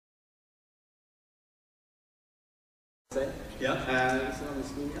Yeah. Is it on the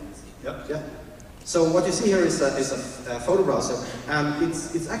screen yet? Yep. Yeah. So what you see here is a photo browser, and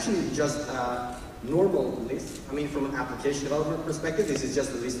it's actually just a normal list. I mean, from an application developer perspective, this is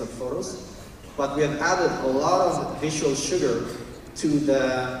just a list of photos. But we have added a lot of visual sugar to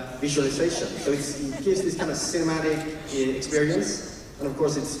the visualization. So it gives this kind of cinematic experience, and of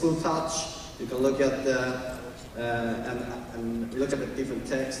course it's full touch. You can look at the and look at the different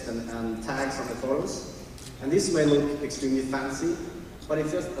text and tags on the photos. And this may look extremely fancy, but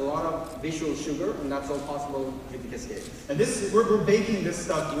it's just a lot of visual sugar, and that's all possible with the Cascade. And this, we're baking this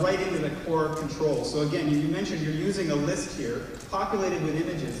stuff right into the core control. So again, you mentioned you're using a list here, populated with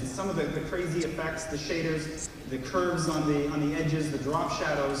images, and some of the crazy effects, the shaders, the curves on the edges, the drop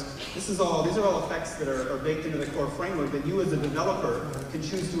shadows. These are all effects that are baked into the core framework that you as a developer can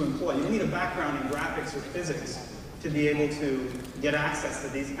choose to employ. You need a background in graphics or physics to be able to get access to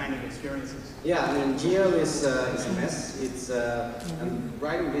these kind of experiences. Yeah, I mean, GL is a mess. It's and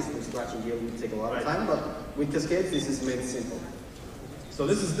writing this from scratch in GL would take a lot of time, but with Cascade, this is made simple. So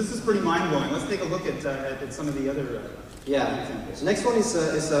this is pretty mind-blowing. Let's take a look at some of the other examples. The next one is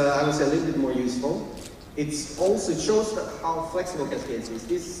I would say a little bit more useful. It shows how flexible Cascade is.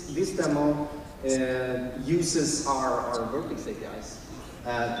 This demo uses our Vertex APIs,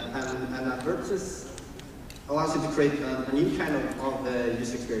 and Vertex allows you to create a new kind of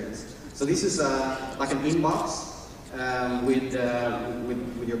user experience. So this is like an inbox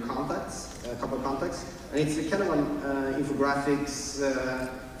with your contacts, a couple of contacts, and it's a kind of an infographics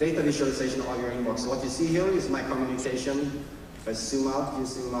data visualization of your inbox. So what you see here is my communication. If I zoom out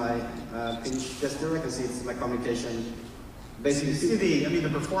using my pinch gesture, I can see it's my communication. Basically, you see the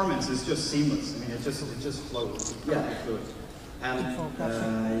performance is just seamless. I mean, it just flows. Yeah. Fluid.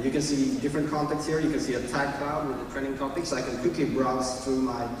 And you can see different contacts here. You can see a tag cloud with the trending topics. So I can quickly browse through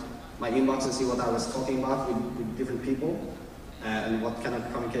my inbox and see what I was talking about with different people and what kind of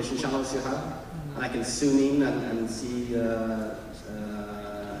communication channels you have. And I can zoom in and see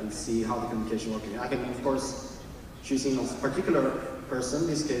how the communication working. I can, of course, choose in a particular person, in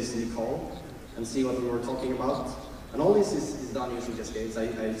this case Nicole, and see what we were talking about. And all this is done using Cascade.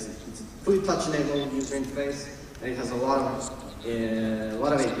 It's a fully touch-enabled user interface, and it has a lot of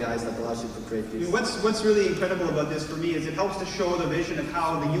APIs that allows you to create these. I mean, what's really incredible about this for me is it helps to show the vision of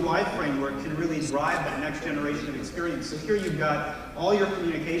how the UI framework can really drive that next generation of experience. So here you've got all your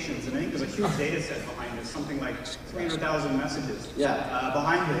communications, and I think there's a huge data set behind this, something like 300,000 messages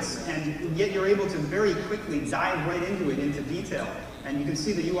behind this, and yet you're able to very quickly dive right into it, into detail. And you can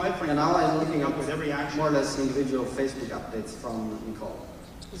see the UI framework. And now I'm looking up with every action. More or less individual Facebook updates from Nicole.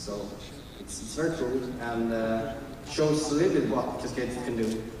 So it's very cool, and shows a little bit what Cascade can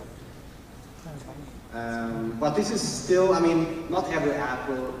do. But this is still, I mean, not every app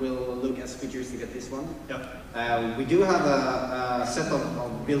will look as futuristic as this one. Yep. We do have a set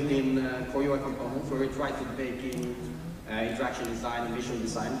of built-in core UI components where we try to bake in interaction design and visual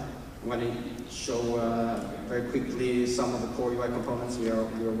design. I'm going to show very quickly some of the core UI components we are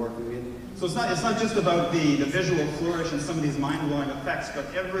working with. So it's not just about the visual flourish and some of these mind-blowing effects,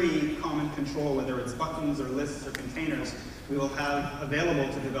 but every common control, whether it's buttons or lists or containers, we will have available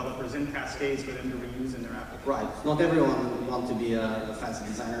to developers in Cascades for them to reuse in their application. Right. Not everyone wants to be a fancy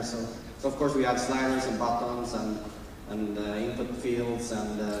designer, so of course we have sliders and buttons and input fields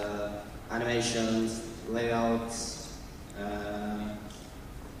and animations, layouts.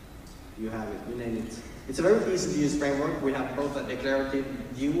 You have it, you name it. It's a very easy to use framework. We have both a declarative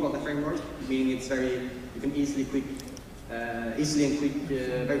view of the framework, meaning it's you can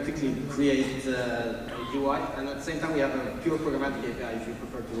very quickly create a UI, and at the same time we have a pure programmatic API if you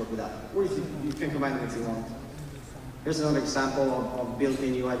prefer to work with that. Or if you can combine them if you want. Here's another example of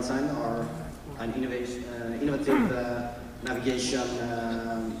built-in UI design, or an innovative navigation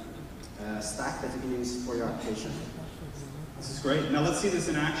stack that you can use for your application. This is great. Now let's see this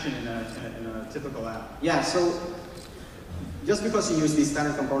in action in a typical app. Yeah, so just because you use these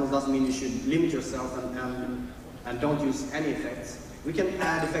standard components doesn't mean you should limit yourself and don't use any effects. We can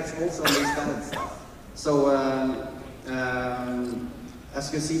add effects also on the standard stuff. So as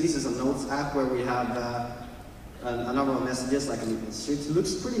you can see, this is a notes app where we have a number of messages like a street. It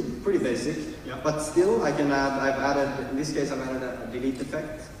looks pretty basic, but still I've added, in this case I've added a delete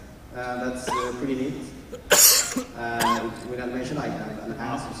effect. That's pretty neat. With animation, I have an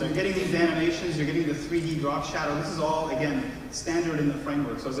app. Awesome. So you're getting these animations, you're getting the 3D drop shadow. This is all, again, standard in the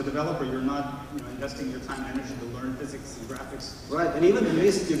framework. So as a developer, you're not investing your time and energy to learn physics and graphics. Right, and even the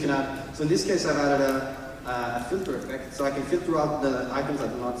list you can add. So in this case, I've added a filter effect. So I can filter out the items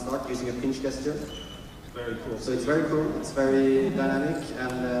that do not start using a pinch gesture. Very cool. So it's very cool, it's very dynamic,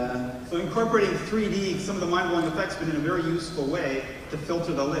 and so incorporating 3D, some of the mind-blowing effects, but in a very useful way to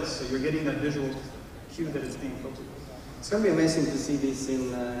filter the list. So you're getting that visual cue that it's being filtered. It's going to be amazing to see this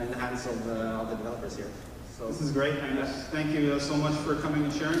in the hands of the developers here. So this is great, and thank you so much for coming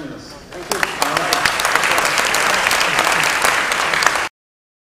and sharing with us. Thank you.